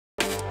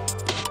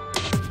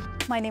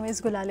My name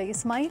is Gulalai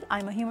Ismail.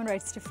 I'm a human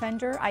rights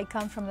defender. I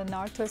come from the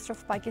northwest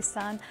of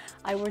Pakistan.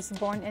 I was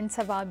born in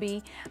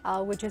Sawabi,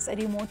 which is a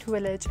remote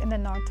village in the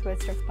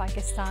northwest of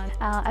Pakistan.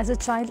 As a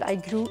child, I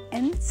grew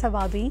in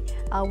Sawabi,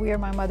 where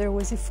my mother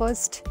was the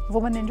first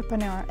woman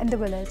entrepreneur in the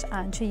village,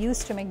 and she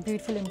used to make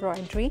beautiful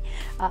embroidery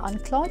on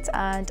clothes.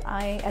 And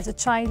as a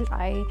child,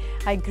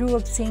 I grew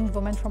up seeing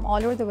women from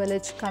all over the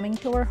village coming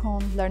to our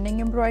home, learning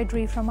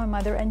embroidery from my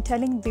mother and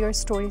telling their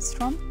stories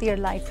from their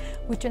life,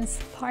 which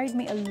inspired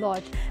me a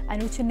lot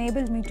and which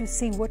enabled me to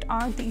see what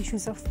are the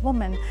issues of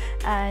women.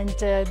 And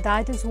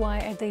that is why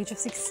at the age of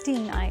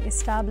 16 I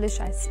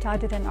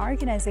started an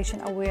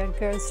organization, Aware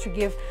Girls, to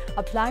give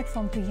a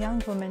platform to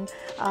young women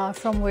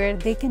from where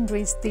they can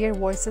raise their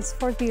voices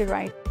for their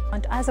right.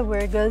 And as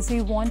Aware Girls,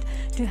 we want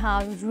to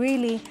have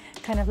really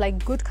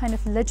good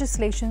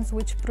legislations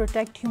which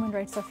protect human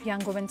rights of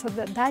young women. So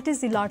that is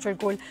the larger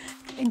goal.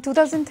 In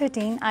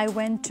 2013, I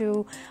went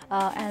to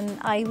an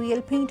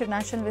IVLP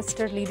International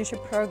Visitor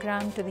Leadership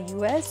Program to the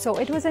US. So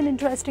it was an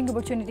interesting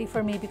opportunity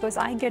for me because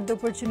I get the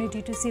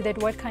opportunity to see that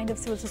what kind of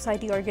civil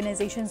society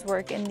organizations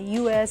work in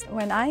the US.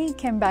 When I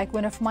came back,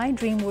 one of my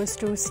dreams was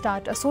to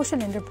start a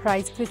social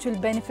enterprise which will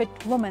benefit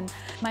women.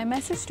 My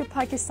message to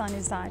Pakistan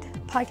is that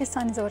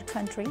Pakistan is our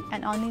country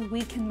and only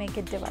we can make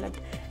it developed.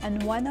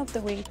 And one of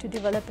the ways to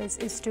develop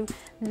is to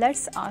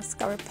let's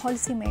ask our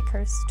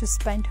policymakers to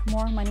spend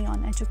more money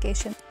on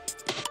education.